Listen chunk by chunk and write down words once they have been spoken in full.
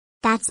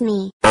That's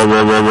me.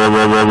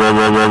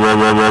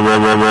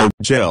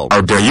 Jill,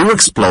 how dare you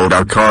explode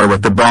our car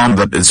with the bomb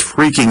that is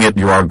freaking it?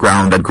 You are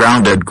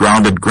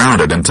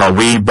grounded until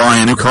we buy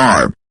a new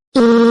car.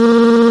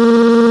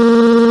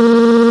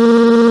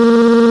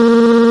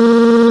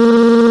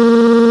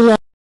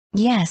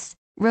 Yes,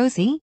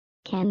 Rosie?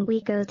 Can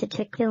we go to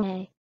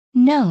Chick-fil-A?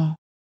 No,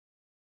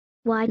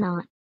 Why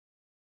not?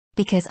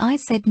 because I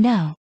said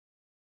no.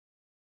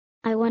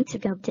 I want to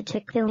go to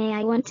Chick-fil-A.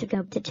 I want to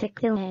go to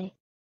Chick-fil-A.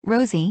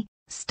 Rosie,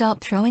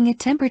 stop throwing a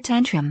temper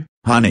tantrum.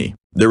 Honey,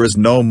 there is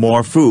no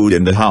more food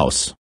in the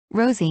house.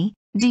 Rosie,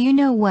 do you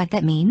know what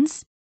that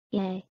means?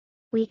 Yay.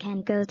 We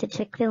can go to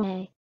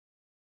Chick-fil-A.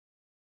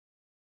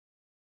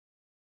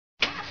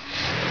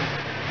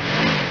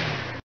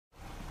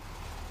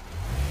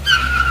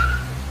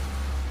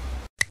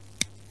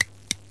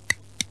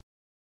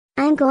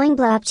 I'm going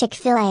blow up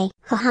Chick-fil-A.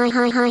 Ha ha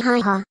ha ha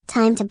ha ha.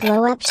 Time to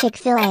blow up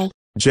Chick-fil-A.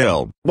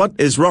 Jill, what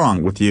is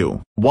wrong with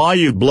you? Why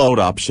you blowed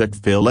up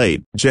Chick-fil-A?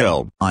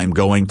 Jill, I'm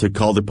going to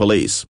call the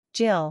police.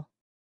 Jill.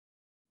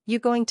 You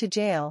going to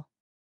jail.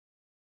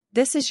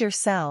 This is your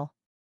cell.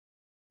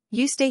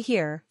 You stay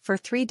here for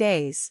 3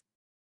 days.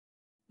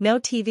 No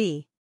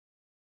TV.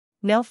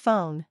 No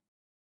phone.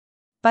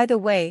 By the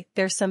way,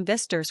 there's some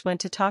visitors want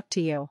to talk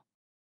to you.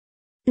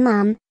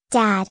 Mom,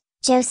 Dad,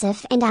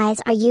 Joseph and I,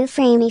 are you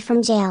free me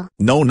from jail?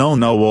 No, whoa,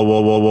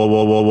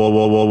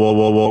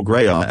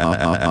 Gray.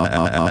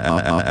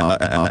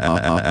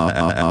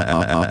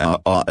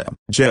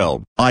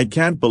 Jill, I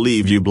can't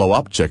believe you blow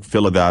up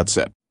Chick-fil-A. That's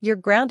it. You're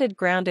grounded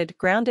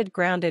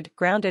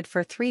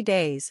for 3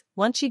 days.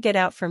 Once you get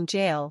out from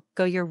jail,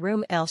 go your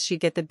room, else you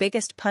get the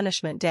biggest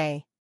punishment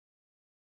day.